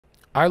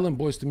Island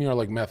boys to me are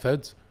like meth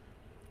heads.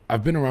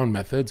 I've been around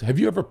meth heads. Have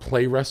you ever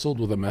play wrestled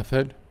with a meth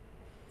head?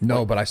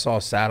 No, but I saw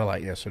a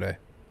satellite yesterday.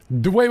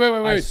 Wait.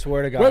 I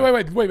swear to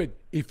God. Wait.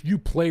 If you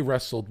play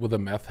wrestled with a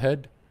meth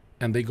head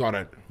and they got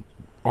an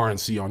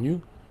RNC on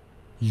you,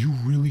 you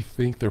really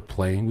think they're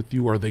playing with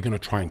you, or are they going to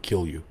try and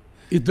kill you?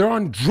 They're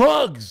on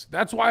drugs.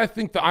 That's why I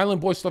think the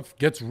Island Boy stuff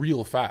gets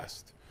real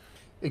fast.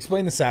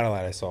 Explain the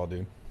satellite I saw,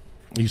 dude.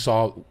 You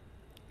saw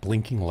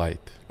blinking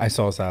light. I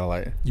saw a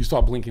satellite. You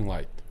saw blinking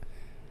light.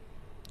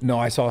 No,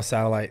 I saw a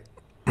satellite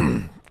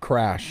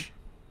crash.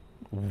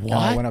 What?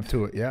 I went up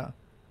to it, yeah.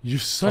 You're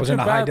such a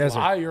bad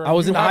liar. I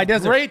was in the high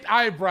desert. Great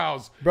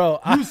eyebrows. Bro,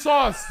 you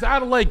saw a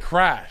satellite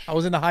crash. I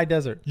was in the high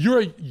desert.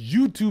 You're a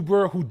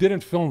YouTuber who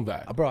didn't film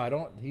that. Bro, I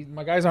don't...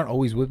 my guys aren't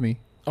always with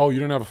me. Oh, you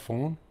didn't have a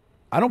phone?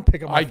 I don't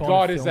pick up my phone. I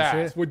got his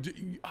ass.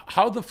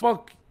 How the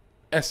fuck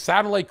a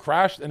satellite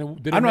crashed and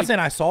it didn't I'm not saying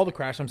I saw the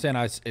crash. I'm saying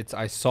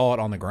I saw it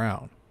on the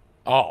ground.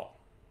 Oh.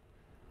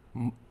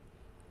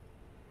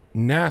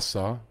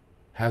 NASA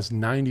has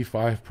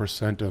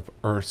 95% of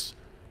Earth's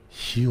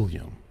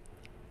helium.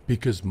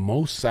 Because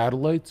most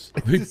satellites,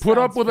 they put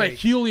up with fake. A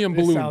helium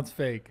balloon. This sounds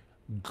fake.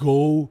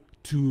 Go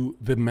to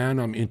the man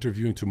I'm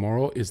interviewing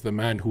tomorrow is the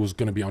man who is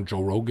going to be on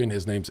Joe Rogan.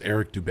 His name's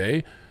Eric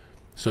Dubé.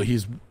 So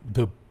he's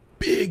the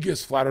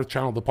biggest flat earth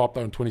channel that popped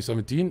out in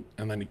 2017.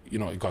 And then, you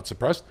know, it got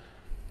suppressed.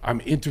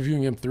 I'm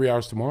interviewing him 3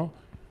 hours tomorrow.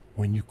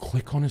 When you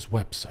click on his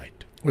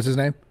website. What's his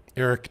name?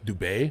 Eric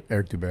Dubé.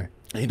 Eric Dubé.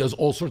 And he does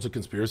all sorts of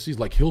conspiracies.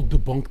 Like he'll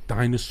debunk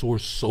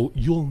dinosaurs. So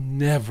you'll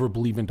never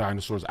believe in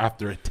dinosaurs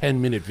after a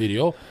 10-minute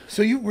video.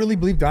 So you really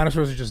believe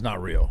dinosaurs are just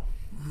not real?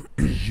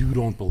 You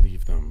don't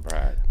believe them,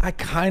 Brad. I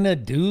kind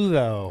of do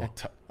though.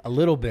 A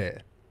little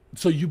bit.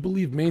 So you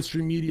believe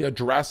mainstream media,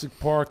 Jurassic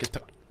Park.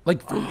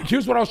 Like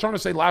here's what I was trying to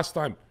say last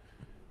time.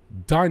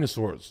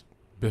 Dinosaurs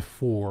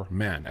before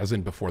man, as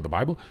in before the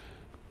Bible.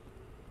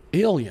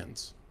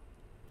 Aliens.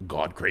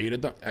 God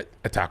created them.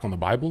 Attack on the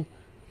Bible.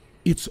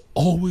 It's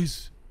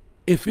always...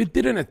 If it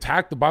didn't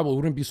attack the Bible, it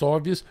wouldn't be so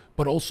obvious.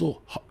 But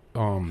also,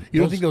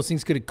 you don't think those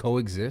things could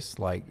coexist?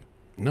 Like,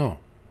 no,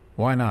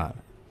 why not?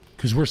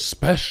 Because we're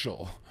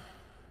special.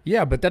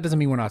 Yeah, but that doesn't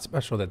mean we're not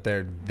special. That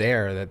they're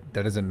there. That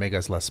doesn't make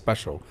us less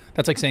special.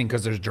 That's like saying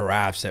because there's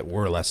giraffes that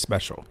we're less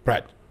special.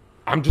 Brad,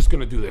 I'm just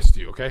gonna do this to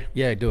you, okay?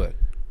 Yeah, do it.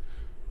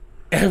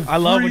 I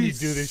love when you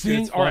do this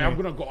shit. All right, I'm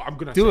gonna go. I'm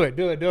gonna do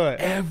it.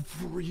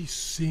 Every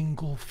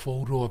single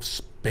photo of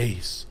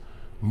space,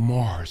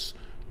 Mars,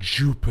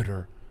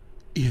 Jupiter,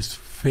 is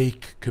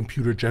fake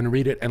computer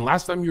generated. And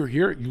last time you were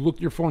here, you looked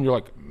at your phone, you're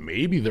like,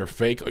 maybe they're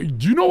fake.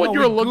 Do you know what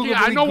you're looking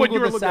at? I know what you're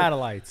looking at.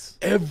 Satellites.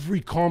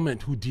 Every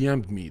comment who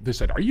DM'd me, they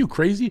said, are you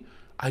crazy?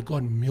 I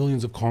got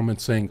millions of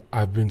comments saying,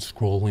 I've been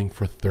scrolling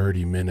for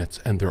 30 minutes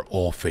and they're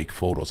all fake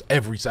photos.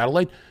 Every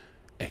satellite,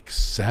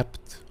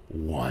 except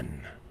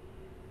one.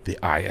 The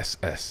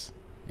ISS,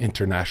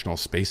 International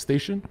Space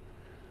Station.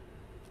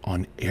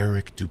 On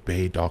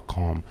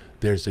ericdubay.com,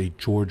 there's a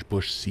George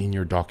Bush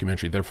Sr.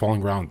 documentary. They're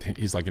following around.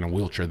 He's like in a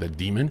wheelchair, the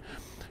demon.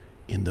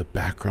 In the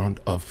background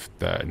of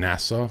the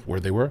NASA, where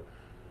they were,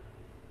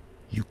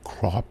 you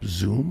crop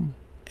zoom,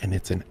 and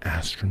it's an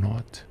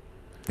astronaut.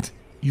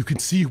 You can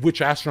see which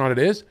astronaut it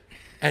is,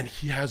 and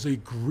he has a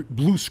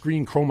blue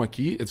screen chroma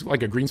key. It's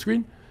like a green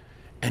screen,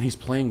 and he's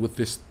playing with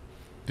this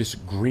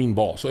green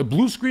ball. So a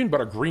blue screen,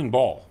 but a green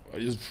ball,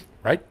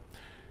 right?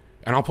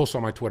 And I'll post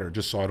on my Twitter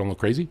just so I don't look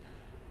crazy.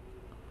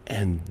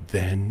 And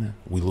then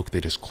we looked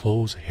at his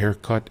clothes,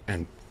 haircut,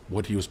 and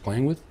what he was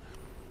playing with.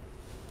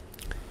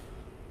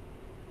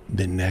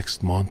 The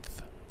next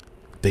month,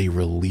 they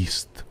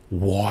released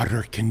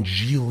water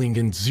congealing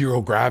in zero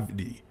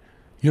gravity.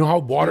 You know how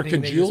water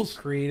congeals?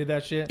 They created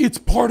that shit? It's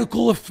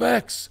particle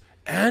effects.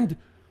 And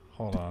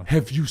hold on.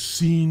 Have you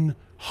seen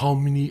how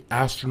many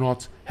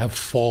astronauts have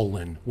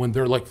fallen when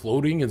they're like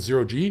floating in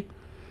zero G?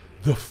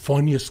 The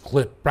funniest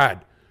clip,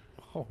 Brad.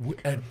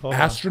 An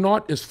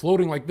astronaut is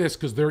floating like this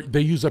because they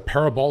use a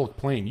parabolic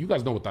plane. You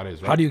guys know what that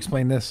is, right? How do you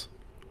explain this?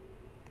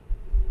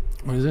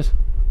 What is this?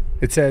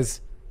 It says,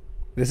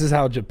 this is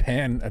how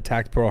Japan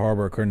attacked Pearl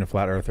Harbor according to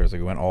flat earthers.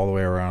 Like, it went all the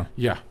way around.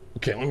 Yeah.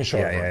 Okay, let me show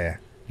you. Yeah.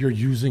 You're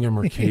using a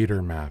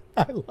Mercator map.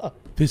 I love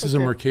it. This is a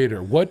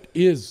Mercator. What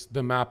is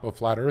the map of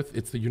flat Earth?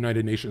 It's the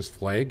United Nations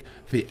flag,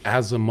 the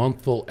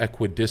azimuthal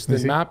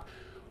equidistant map.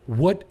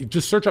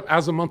 Just search up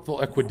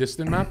azimuthal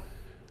equidistant map.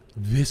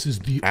 This is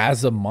the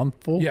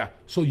azimuthal. Yeah.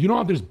 So you know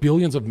how there's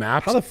billions of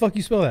maps. How the fuck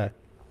you spell that?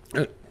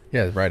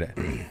 Yeah, write it.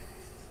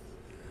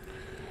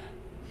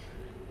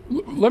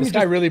 This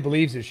guy really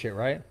believes this shit,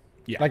 right?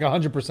 Yeah. Like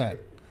 100%.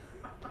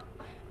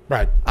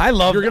 Right. I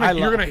love. You're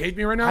gonna hate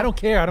me right now. I don't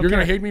care. You're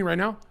gonna hate me right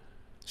now.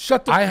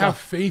 Shut the. I have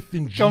faith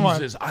in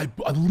Jesus. I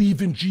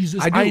believe in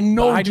Jesus. I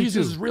know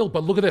Jesus is real.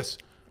 But look at this.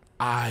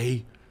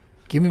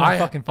 Give me my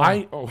fucking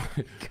phone.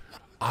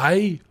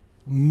 I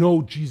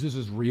know Jesus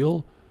is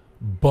real,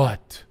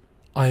 but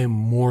I am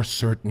more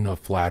certain of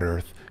flat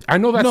Earth. I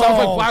know that sounds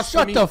like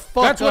blasphemy. Shut the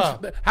fuck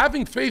up.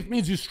 Having faith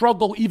means you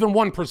struggle even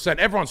 1%.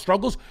 Everyone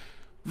struggles.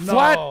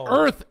 Flat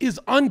Earth is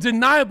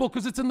undeniable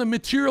because it's in the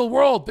material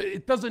world.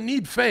 It doesn't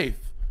need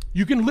faith.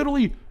 You can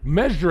literally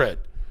measure it.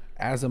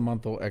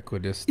 Azimuthal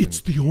equidistant.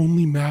 It's the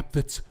only map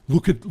that's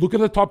look at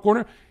the top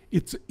corner.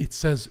 It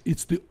says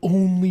it's the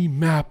only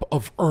map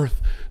of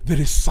Earth that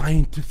is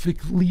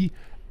scientifically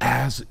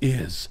as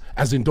is.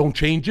 As in, don't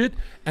change it.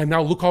 And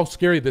now look how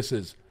scary this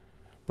is.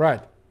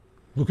 Brad,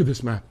 look at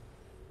this map.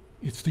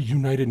 It's the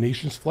United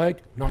Nations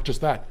flag. Not just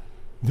that.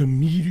 The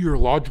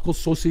Meteorological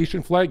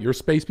Association flag. You're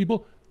space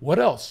people. What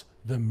else?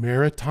 The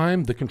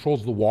maritime that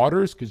controls the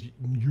waters, because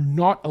you're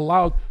not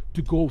allowed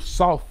to go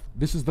south.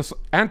 This is the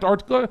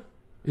Antarctica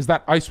is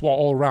that ice wall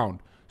all around.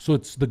 So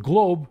it's the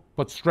globe,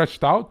 but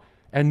stretched out,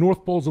 and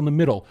North Pole's in the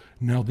middle.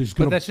 Now there's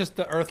But that's just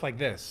the Earth like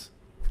this.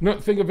 No,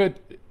 think of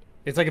it.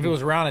 It's like if it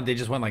was round and they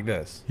just went like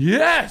this.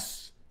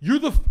 Yes! You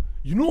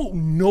know,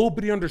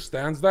 nobody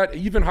understands that.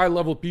 Even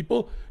high-level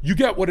people. You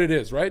get what it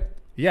is, right?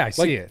 Yeah, I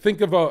see it.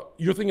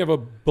 You're thinking of a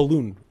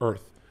balloon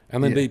Earth,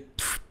 and then they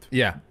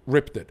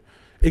ripped it.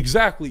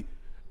 Exactly.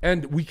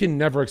 And we can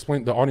never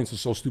explain. The audience is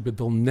so stupid.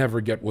 They'll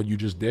never get what you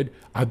just did.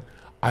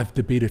 I've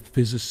debated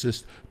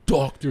physicists,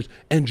 doctors,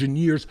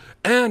 engineers,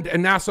 and a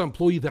NASA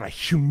employee that I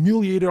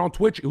humiliated on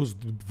Twitch. It was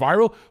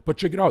viral, but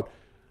check it out.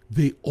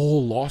 They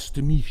all lost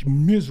to me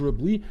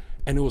miserably,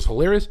 and it was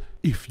hilarious.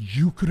 If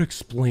you could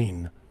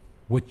explain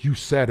what you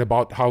said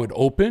about how it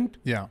opened,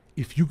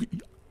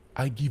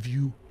 I give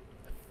you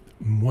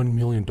 $1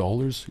 million.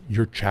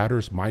 Your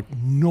chatters might.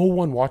 No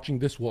one watching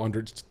this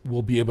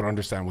will be able to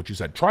understand what you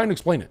said. Try and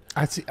explain it.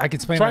 I can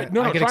explain that.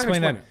 I can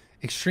explain that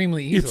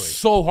extremely easily. It's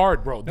so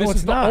hard, bro. This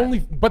is the only.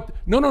 But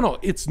no.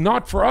 It's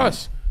not for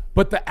us.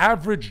 But the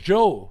average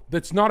Joe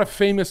that's not a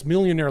famous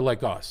millionaire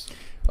like us.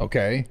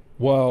 Okay.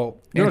 Well,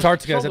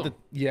 Antarctica is at the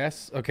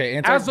yes.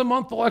 Okay.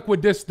 Azimuthal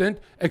equidistant.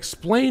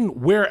 Explain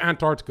where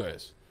Antarctica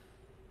is.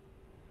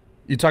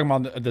 You're talking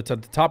about the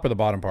top or the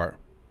bottom part?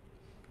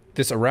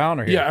 This around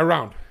or here? Yeah,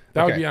 around.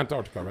 That would be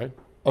Antarctica, right?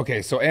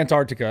 Okay, so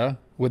Antarctica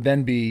would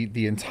then be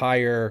the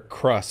entire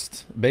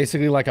crust.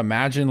 Basically, like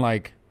imagine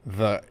like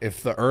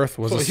if the Earth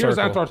was a circle. So here's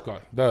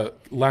Antarctica, the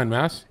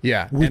landmass.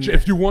 Yeah. Which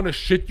if you want to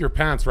shit your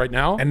pants right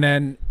now. And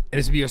then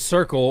it's be a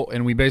circle,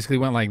 and we basically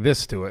went like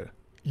this to it.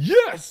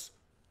 Yes!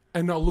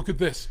 And now look at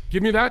this.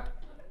 Give me that.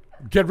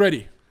 Get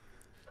ready.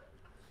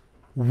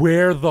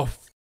 Where the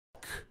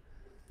fuck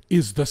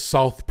is the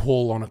South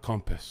Pole on a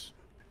compass?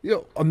 Well,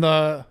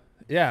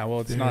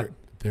 it's not.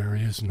 There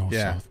is no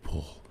South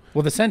Pole.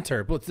 Well, the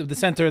center. But the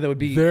center that would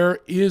be. There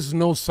is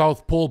no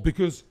South Pole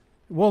because.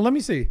 Well, let me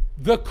see.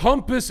 The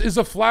compass is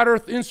a flat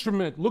Earth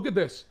instrument. Look at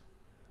this.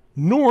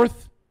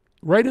 North,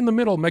 right in the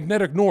middle,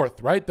 magnetic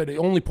north, right? That it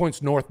only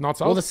points north, not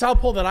south. Well, the South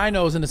Pole that I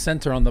know is in the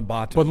center on the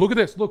bottom. But look at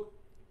this. Look.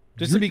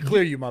 Just to be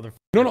clear, you motherfucker.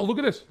 No, look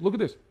at this. Look at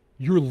this.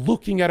 You're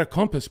looking at a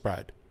compass,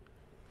 Brad.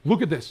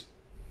 Look at this.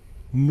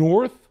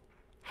 North.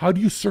 How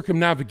do you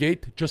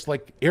circumnavigate? Just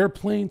like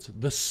airplanes,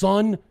 the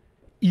sun.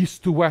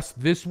 East to west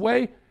this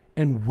way,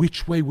 and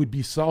which way would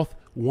be south?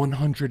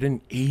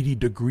 180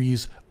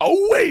 degrees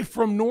away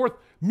from north,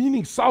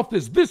 meaning south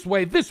is this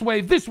way, this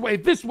way, this way,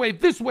 this way,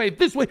 this way,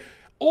 this way,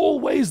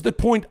 always the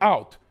point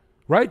out,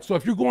 right? So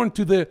if you're going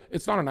to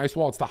it's not an ice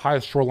wall, it's the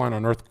highest shoreline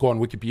on Earth. Go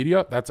on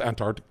Wikipedia, that's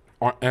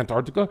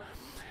Antarctica.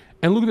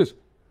 And look at this.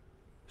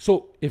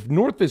 So if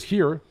north is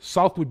here,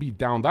 south would be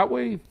down that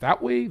way,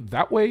 that way,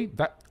 that way,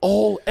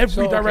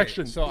 every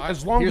direction. So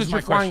as long as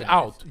you're flying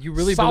out, you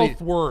really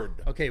southward.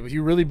 Okay, but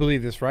you really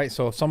believe this, right?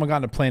 So if someone got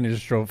in a plane and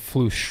just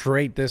flew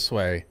straight this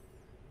way,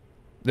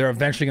 they're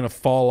eventually going to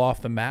fall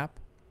off the map?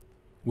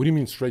 What do you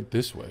mean straight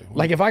this way?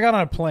 Like if I got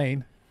on a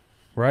plane,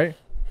 right,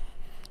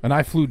 and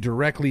I flew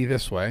directly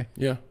this way.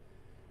 Yeah.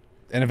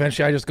 And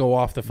eventually I just go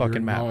off the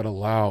fucking map. You're not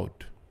allowed.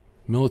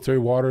 Military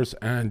waters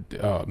and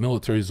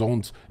military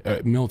zones,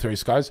 military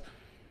skies.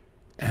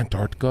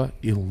 Antarctica,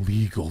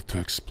 illegal to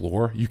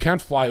explore. You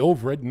can't fly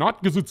over it,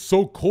 not because it's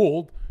so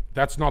cold.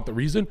 That's not the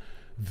reason.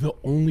 The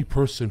only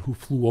person who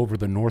flew over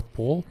the North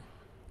Pole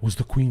was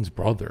the Queen's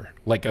brother.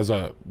 Like as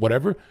a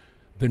whatever.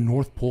 The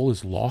North Pole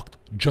is locked.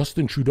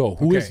 Justin Trudeau.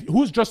 Who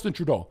is Justin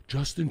Trudeau?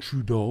 Justin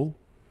Trudeau,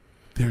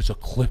 there's a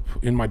clip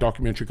in my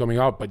documentary coming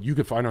out, but you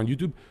can find it on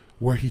YouTube,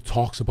 where he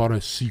talks about a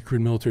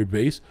secret military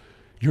base.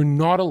 You're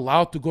not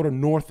allowed to go to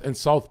North and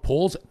South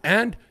Poles.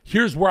 And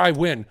here's where I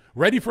win.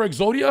 Ready for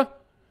Exodia?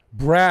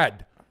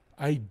 Brad,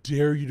 I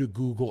dare you to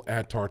Google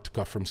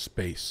Antarctica from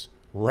space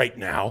right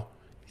now.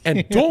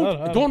 And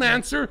don't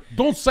answer.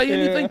 Don't say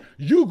anything.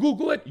 You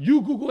Google it.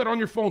 You Google it on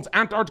your phones.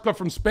 Antarctica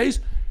from space.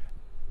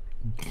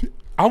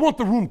 I want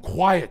the room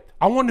quiet.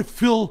 I want to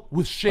fill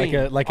with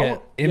shame. Like an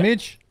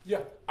image? Yeah.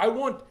 I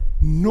want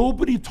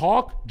nobody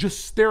talk.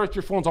 Just stare at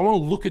your phones. I want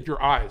to look at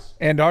your eyes.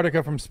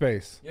 Antarctica from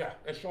space. Yeah,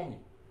 and show me.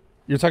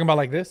 You're talking about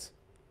like this?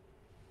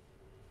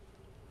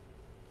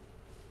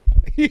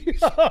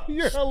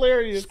 You're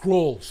hilarious.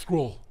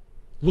 Scroll.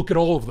 Look at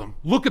all of them.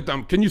 Look at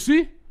them. Can you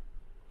see?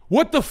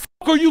 What the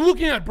fuck are you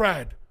looking at,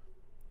 Brad?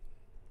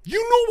 You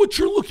know what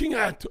you're looking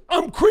at.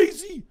 I'm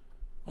crazy.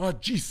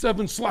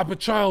 G7 slap a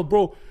child,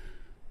 bro.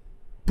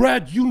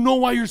 Brad, you know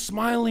why you're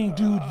smiling,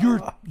 dude.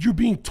 You're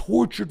being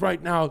tortured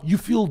right now. You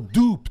feel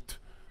duped.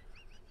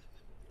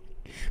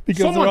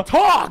 Because Someone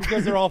talk.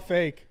 Because they're all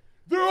fake.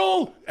 They're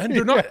all, and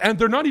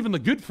they're not even the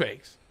good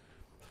fakes.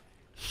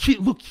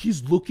 Look,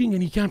 he's looking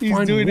and he can't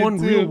find one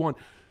real one.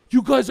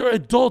 You guys are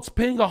adults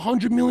paying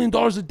 $100 million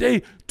a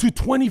day to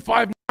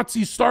 25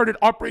 Nazi started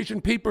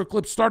Operation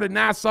Paperclip started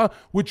NASA,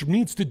 which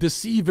means to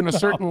deceive in a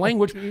certain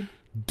language.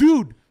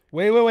 Dude.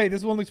 Wait.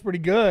 This one looks pretty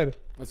good.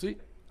 Let's see.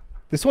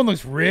 This one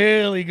looks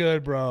really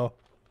good, bro.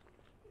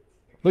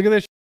 Look at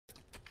this.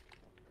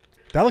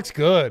 That looks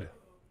good.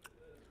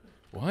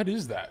 What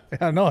is that?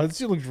 I know. This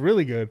shit looks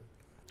really good.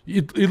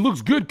 It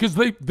looks good because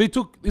they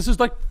took, this is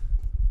like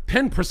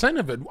 10%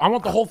 of it. I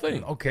want the whole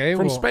thing. Okay.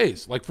 From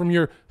space, like from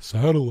your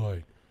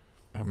satellite.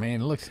 I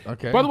mean, it looks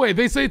okay. By the way,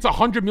 they say it's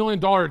 $100 million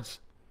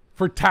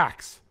for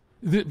tax.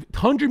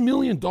 $100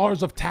 million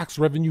of tax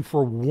revenue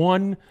for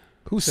one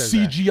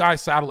CGI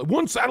satellite.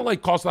 One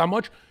satellite costs that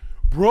much,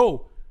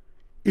 bro.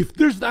 If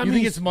there's that, you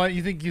think it's money?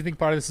 You think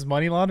part of this is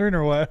money laundering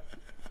or what?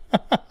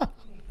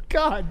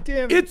 God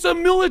damn it! It's a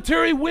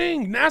military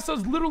wing.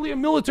 NASA's literally a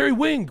military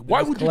wing.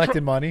 Why would you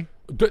collecting money?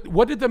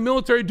 What did the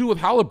military do with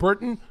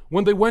Halliburton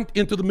when they went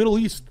into the Middle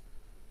East?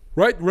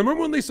 Right?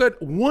 Remember when they said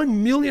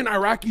 1 million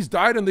Iraqis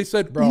died and they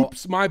said, bro,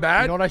 oops, my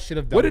bad? You know what I should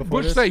have done? What did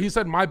Bush say? He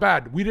said, my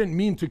bad. We didn't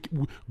mean to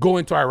go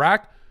into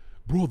Iraq.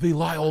 Bro, they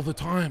lie all the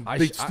time.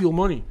 They steal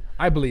money.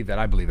 I believe that.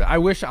 I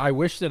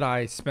wish that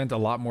I spent a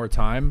lot more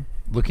time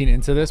looking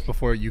into this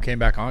before you came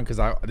back on, because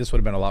this would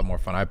have been a lot more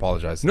fun. I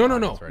apologize.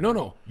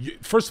 No.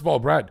 First of all,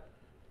 Brad.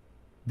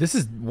 This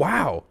is,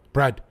 wow.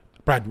 Brad,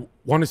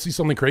 want to see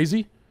something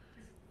crazy?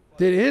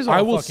 It is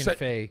all fucking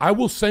fake. I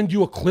will send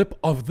you a clip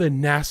of the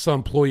NASA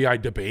employee I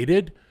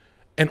debated,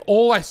 and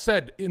all I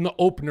said in the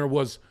opener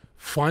was,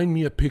 find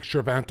me a picture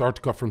of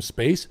Antarctica from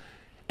space,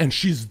 and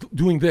she's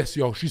doing this,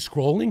 yo. She's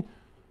scrolling,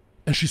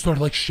 and she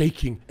started like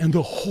shaking, and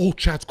the whole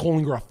chat's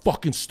calling her a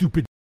fucking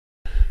stupid.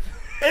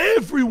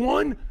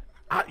 Everyone,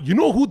 you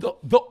know who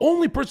the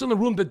only person in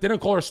the room that didn't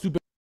call her a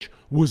stupid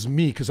was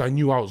me, because I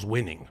knew I was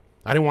winning.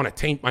 I didn't want to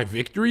taint my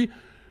victory.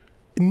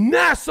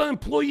 NASA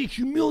employee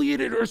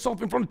humiliated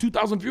herself in front of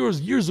 2,000 viewers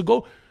years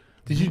ago.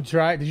 Did you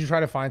try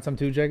to find some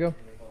too, Jacob?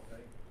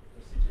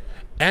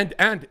 And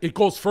it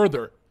goes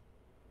further.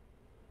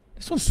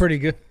 This one's pretty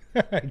good.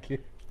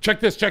 Check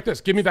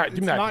this. Give me that.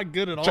 It's not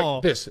good at all.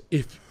 This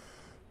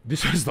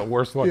is the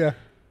worst one. Yeah.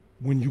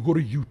 When you go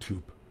to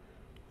YouTube,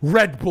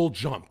 Red Bull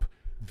jump.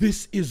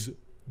 This is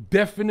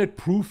definite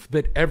proof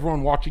that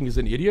everyone watching is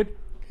an idiot.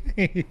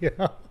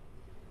 Yeah.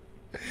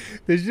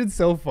 This shit's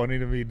so funny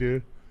to me,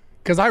 dude.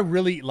 Because I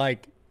really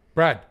like...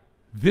 Brad,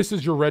 this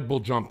is your Red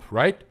Bull jump,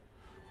 right?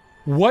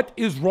 What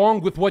is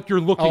wrong with what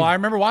you're looking? Oh, I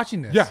remember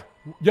watching this.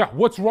 Yeah.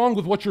 What's wrong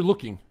with what you're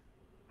looking?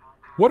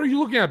 What are you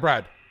looking at,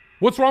 Brad?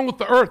 What's wrong with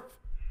the Earth?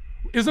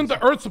 Isn't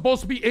the Earth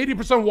supposed to be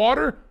 80%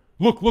 water?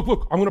 Look.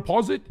 I'm going to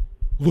pause it.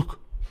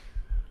 Look.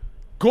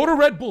 Go to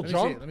Red Bull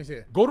jump. Let me see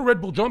it. Go to Red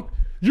Bull jump.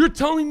 You're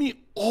telling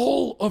me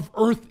all of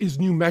Earth is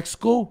New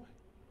Mexico?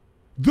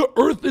 The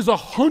Earth is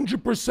 100%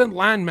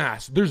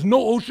 landmass. There's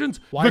no oceans.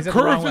 The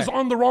curve is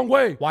on the wrong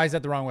way. Why is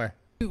that the wrong way?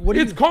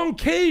 It's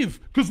concave.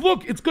 Because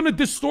look, it's going to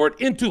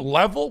distort into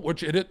level,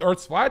 which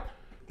Earth's flat.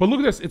 But look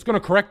at this. It's going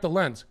to correct the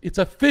lens. It's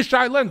a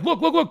fisheye lens.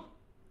 Look.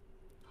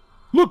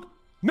 Look.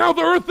 Now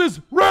the Earth is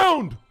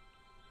round.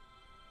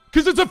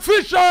 Because it's a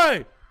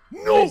fisheye.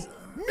 No,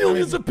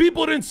 millions of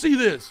people didn't see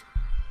this.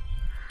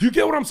 Do you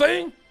get what I'm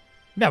saying?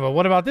 Yeah, but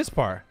what about this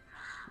part?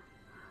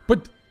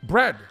 But,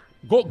 Brad...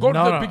 Go to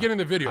the beginning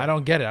of the video. I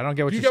don't get it. I don't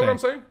get what you're saying. Do you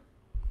get what I'm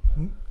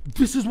saying?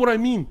 This is what I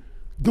mean.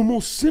 The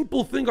most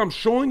simple thing I'm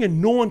showing and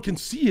no one can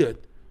see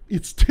it.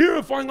 It's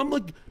terrifying. I'm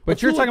like...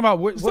 But you're talking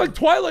about... It's like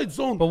Twilight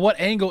Zone. But what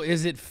angle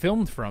is it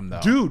filmed from,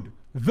 though? Dude,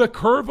 the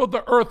curve of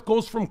the Earth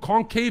goes from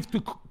concave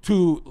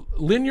to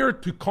linear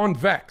to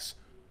convex.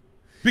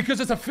 Because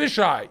it's a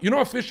fisheye. You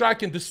know a fisheye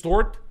can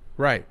distort?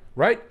 Right.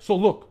 Right? So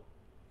look.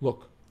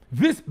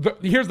 Here's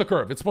the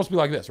curve. It's supposed to be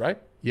like this, right?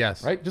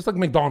 Yes. Right? Just like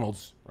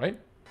McDonald's, right?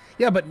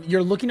 Yeah, but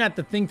you're looking at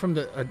the thing from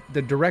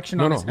the direction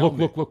on his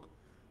helmet. Look.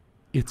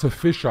 It's a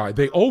fisheye.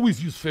 They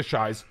always use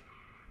fisheyes.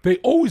 They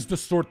always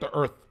distort the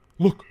Earth.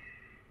 Look.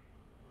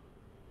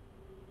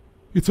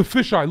 It's a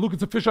fisheye. Look,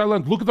 it's a fisheye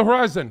lens. Look at the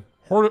horizon.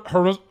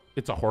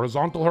 It's a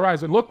horizontal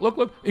horizon. Look.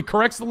 It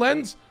corrects the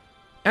lens,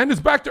 and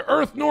it's back to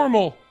Earth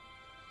normal.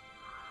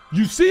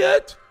 You see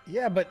it?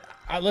 Yeah, but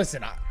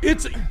listen.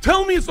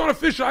 Tell me it's not a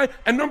fisheye.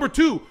 And number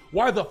two,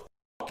 why the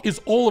fuck is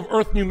all of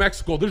Earth New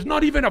Mexico? There's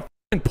not even a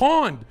fucking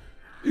pond.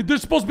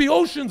 There's supposed to be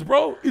oceans,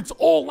 bro. It's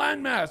all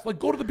landmass. Like,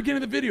 go to the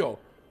beginning of the video.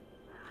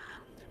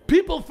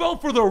 People fell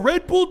for the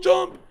Red Bull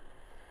jump.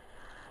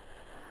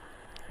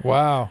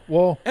 Wow.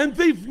 Well, and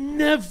they've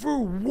never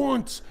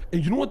once,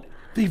 and you know what?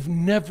 They've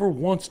never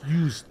once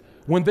used,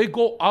 when they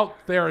go out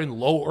there in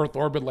low Earth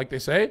orbit, like they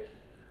say,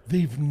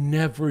 they've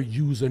never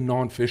used a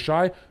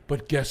non-fisheye,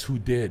 but guess who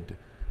did?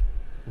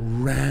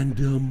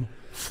 Random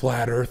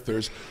flat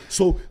earthers.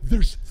 So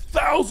there's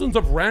thousands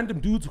of random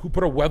dudes who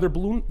put a weather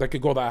balloon that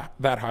could go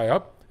that high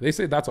up. They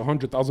say that's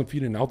 100,000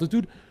 feet in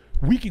altitude.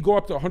 We could go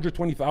up to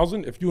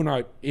 120,000 if you and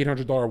I,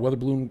 $800 weather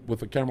balloon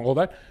with a camera, all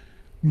that.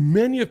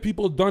 Many of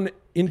people have done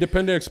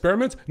independent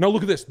experiments. Now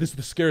look at this. This is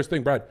the scariest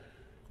thing, Brad.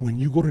 When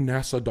you go to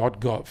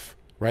nasa.gov,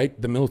 right,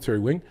 the military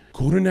wing,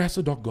 go to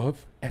nasa.gov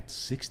at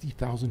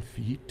 60,000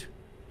 feet.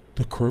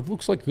 The curve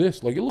looks like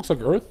this, like it looks like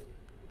Earth.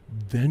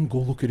 Then go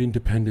look at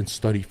independent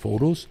study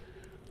photos.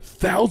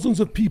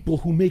 Thousands of people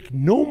who make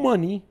no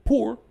money,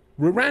 poor,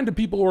 random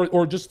people,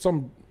 or just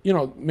some, you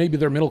know, maybe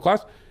they're middle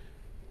class.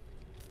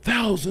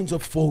 Thousands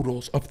of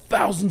photos of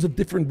thousands of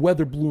different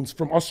weather balloons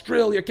from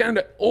Australia,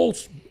 Canada,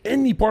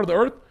 any part of the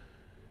Earth.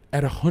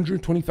 At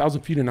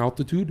 120,000 feet in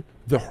altitude,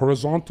 the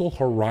horizontal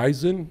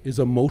horizon is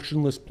a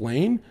motionless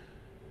plane,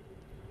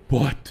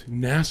 but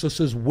NASA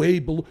says way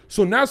below.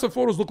 So NASA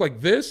photos look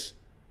like this,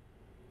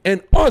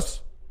 and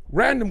us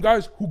random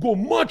guys who go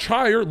much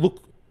higher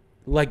look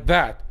like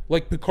that,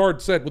 like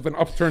Picard said, with an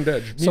upturned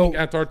edge, meaning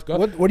Antarctica.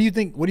 What do you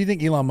think? What do you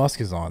think Elon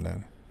Musk is on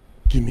then?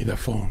 Give me that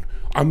phone.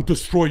 I'm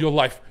destroy your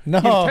life. No.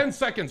 In 10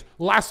 seconds,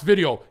 last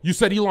video, you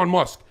said Elon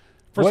Musk.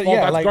 First of all,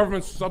 that's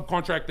government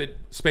subcontracted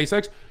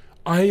SpaceX.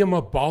 I am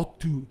about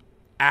to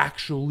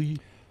actually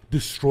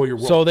destroy your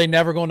world. So they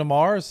never going to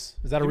Mars?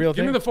 Is that a real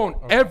thing? Give me the phone.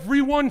 Okay.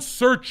 Everyone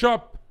search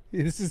up.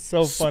 This is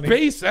so funny.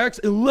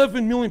 SpaceX,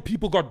 11 million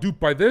people got duped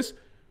by this.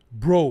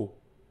 Bro,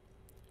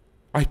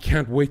 I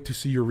can't wait to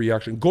see your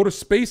reaction. Go to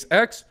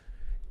SpaceX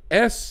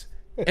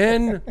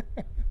SN10.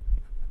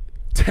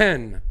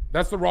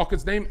 That's the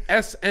rocket's name,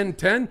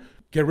 SN10.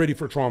 Get ready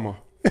for trauma.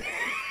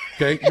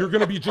 Okay? You're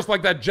going to be just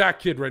like that Jack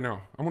kid right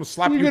now. I'm going to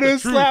slap you with the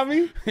truth. You're going to slap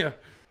me? Yeah.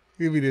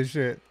 Give me this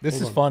shit. This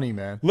is funny,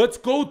 man. Let's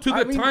go to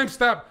the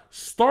timestamp.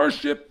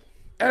 Starship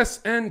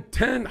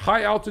SN10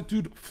 high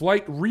altitude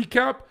flight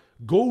recap.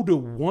 Go to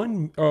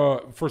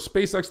for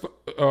SpaceX.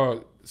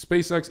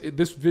 SpaceX,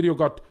 this video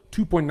got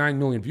 2.9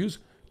 million views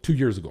 2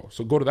 years ago.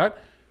 So go to that.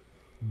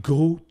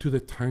 Go to the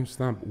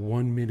timestamp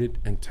 1 minute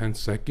and 10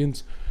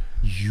 seconds.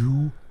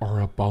 You are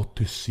about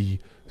to see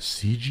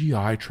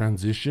CGI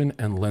transition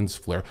and lens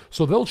flare.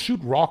 So they'll shoot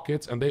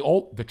rockets and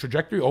the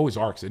trajectory always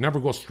arcs. It never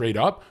goes straight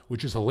up,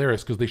 which is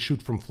hilarious because they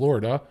shoot from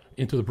Florida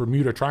into the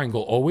Bermuda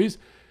Triangle always.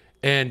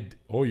 And,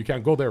 you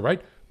can't go there, right?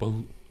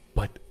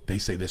 But they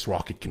say this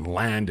rocket can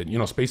land and,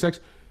 SpaceX,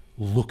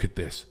 look at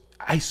this.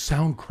 I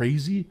sound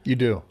crazy. You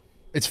do.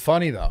 It's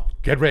funny though.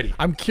 Get ready.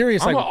 I'm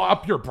curious. I'm gonna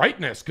up your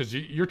brightness because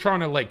you're trying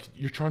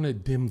to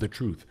dim the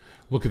truth.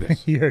 Look at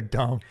this. You're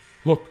dumb.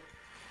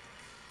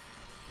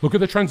 Look at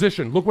the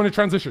transition. Look when it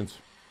transitions.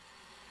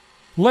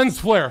 Lens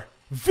flare.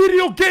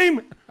 Video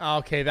game.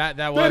 Okay, that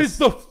is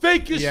the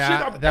fakest shit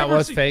I've that ever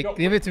was seen. fake. No,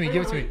 Give it to me.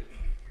 Give it to me.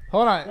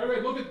 Hold on.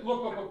 Wait.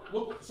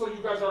 Look. So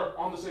you guys are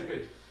on the same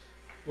page.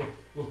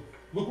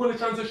 Look when it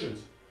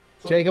transitions.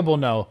 So, Jacob will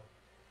know.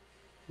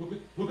 Look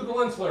at the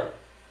lens flare.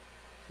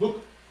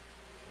 Look.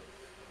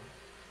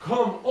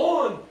 Come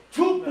on.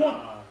 2 point.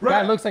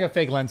 That looks like a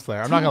fake lens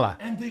flare. I'm not gonna lie.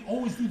 And they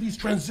always do these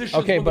transitions.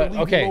 Okay, but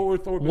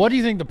what do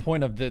you think the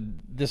point of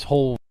this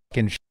whole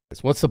fucking shit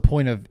is? What's the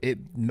point of it?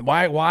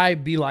 Why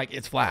be like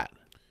it's flat,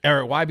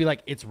 or why be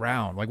like it's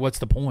round? Like, what's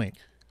the point?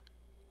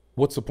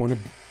 What's the point of?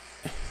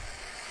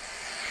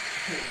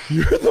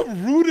 You're the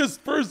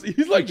rudest person.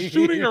 He's like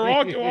shooting a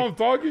rocket while I'm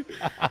talking.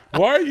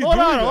 Why are you doing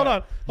that? Hold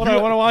on. I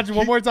want to watch it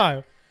one more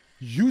time.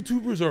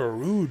 YouTubers are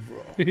rude,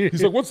 bro.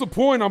 He's like, what's the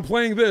point? I'm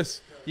playing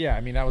this. Yeah,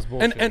 I mean, that was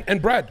bullshit.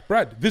 And Brad,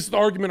 this is the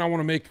argument I want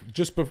to make.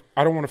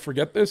 I don't want to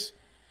forget this.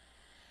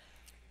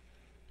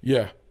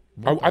 Yeah,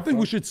 I think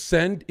we should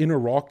send in a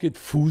rocket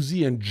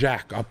Fuzi and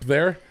Jack up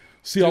there.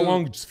 See how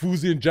long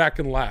Fuzi and Jack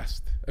can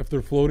last if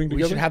they're floating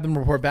together. We should have them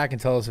report back and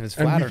tell us if it's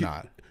flat or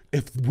not.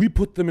 If we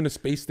put them in a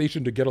space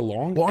station to get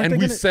along, and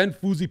we send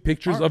Fuzi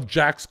pictures of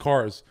Jack's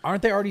cars.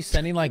 Aren't they already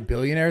sending like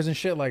billionaires and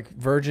shit? Like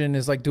Virgin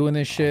is like doing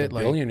this shit.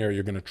 Like billionaire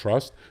you're going to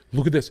trust.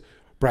 Look at this,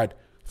 Brad.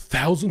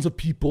 Thousands of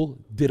people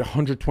did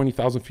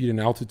 120,000 feet in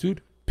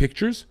altitude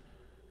pictures.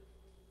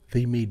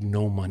 They made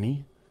no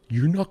money.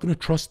 You're not going to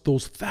trust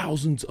those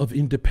thousands of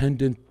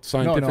independent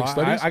scientific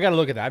studies. I got to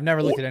look at that. I've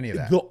never looked at any of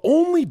that. The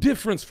only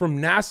difference from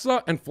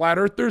NASA and flat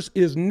earthers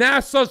is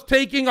NASA's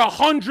taking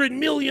 $100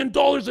 million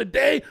a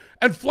day,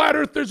 and flat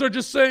earthers are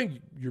just saying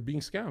you're being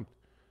scammed.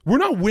 We're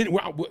not winning.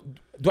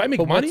 Do I make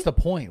money? What's the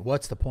point?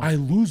 What's the point? I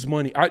lose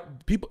money.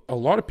 A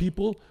lot of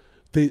people,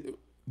 they.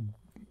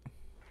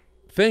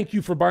 Thank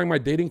you for buying my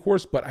dating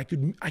course, but I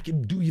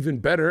could do even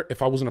better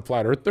if I wasn't a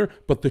flat earther.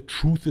 But the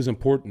truth is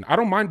important. I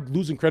don't mind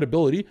losing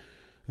credibility.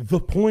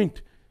 The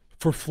point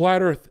for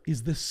flat earth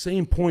is the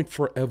same point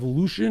for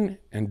evolution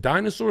and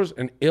dinosaurs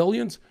and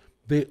aliens.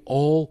 They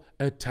all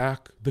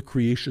attack the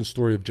creation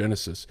story of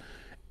Genesis.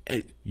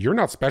 You're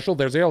not special.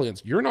 There's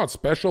aliens. You're not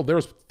special.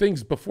 There's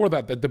things before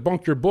that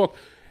debunk your book.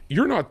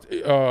 You're not,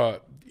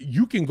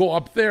 you can go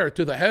up there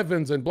to the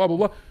heavens and blah, blah,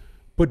 blah.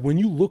 But when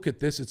you look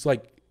at this, it's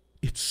like,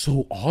 it's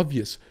so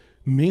obvious.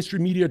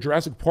 Mainstream media,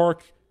 Jurassic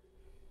Park,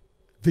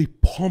 they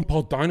pump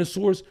out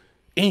dinosaurs,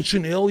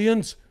 ancient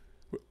aliens.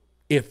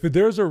 If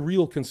there's a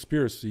real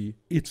conspiracy,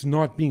 it's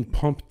not being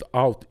pumped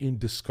out in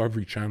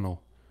Discovery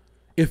Channel.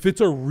 If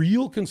it's a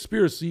real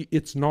conspiracy,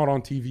 it's not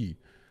on TV.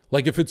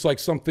 Like if it's like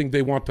something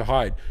they want to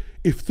hide.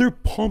 If they're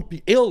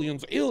pumping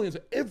aliens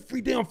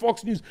every day on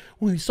Fox News,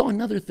 when we saw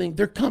another thing,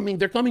 they're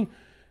coming.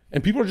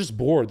 And people are just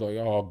bored. Like,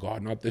 oh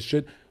God, not this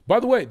shit. By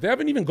the way, they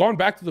haven't even gone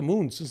back to the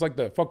moon since like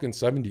the fucking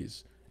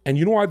 70s. And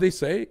you know why they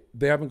say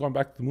they haven't gone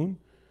back to the moon?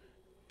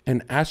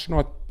 An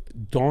astronaut,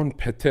 Don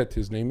Petit,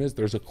 his name is,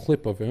 there's a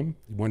clip of him,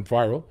 it went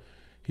viral.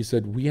 He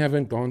said, we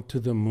haven't gone to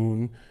the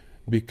moon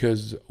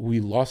because we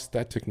lost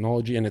that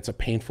technology and it's a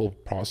painful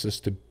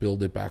process to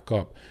build it back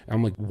up. And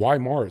I'm like, why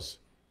Mars?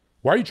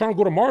 Why are you trying to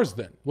go to Mars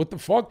then? What the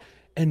fuck?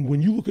 And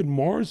when you look at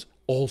Mars,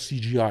 all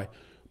CGI.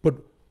 But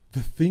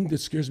the thing that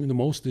scares me the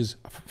most is,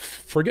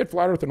 forget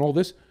flat Earth and all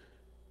this,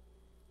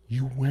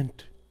 you're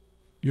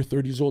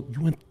 30 years old,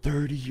 you went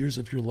 30 years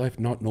of your life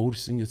not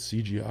noticing it's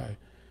CGI.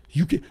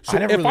 You can, so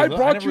if I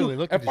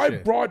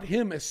brought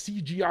him a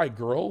CGI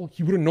girl,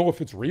 he wouldn't know if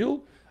it's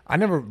real. I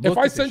never if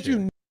I sent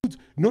you nudes,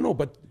 no,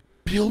 but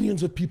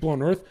billions of people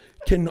on Earth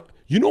can,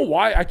 you know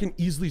why I can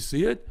easily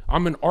see it?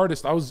 I'm an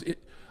artist. I was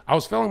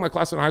failing my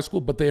class in high school,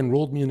 but they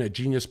enrolled me in a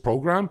genius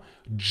program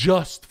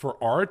just for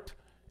art.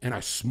 And I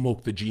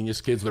smoked the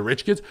genius kids, the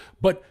rich kids.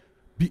 But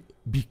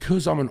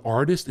because I'm an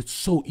artist, it's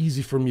so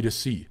easy for me to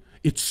see.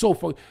 It's so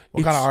fun.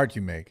 What kind of art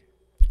you make?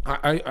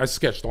 I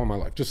sketched all my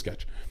life, just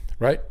sketch,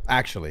 right?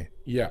 Actually.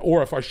 Yeah,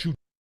 or if I shoot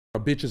a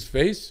bitch's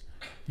face,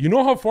 you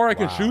know how far I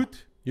can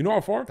shoot? You know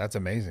how far? That's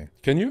amazing.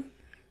 Can you?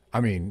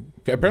 I mean,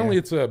 okay, apparently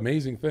it's an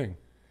amazing thing.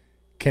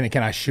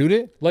 Can I shoot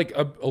it? Like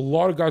a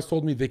lot of guys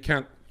told me they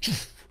can't.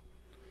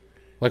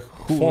 Like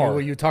far.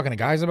 Were you talking to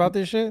guys about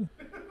this shit?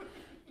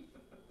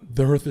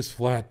 The Earth is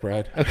flat,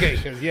 Brad. Okay,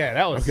 because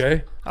that was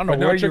okay. I don't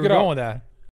know where you were going with that.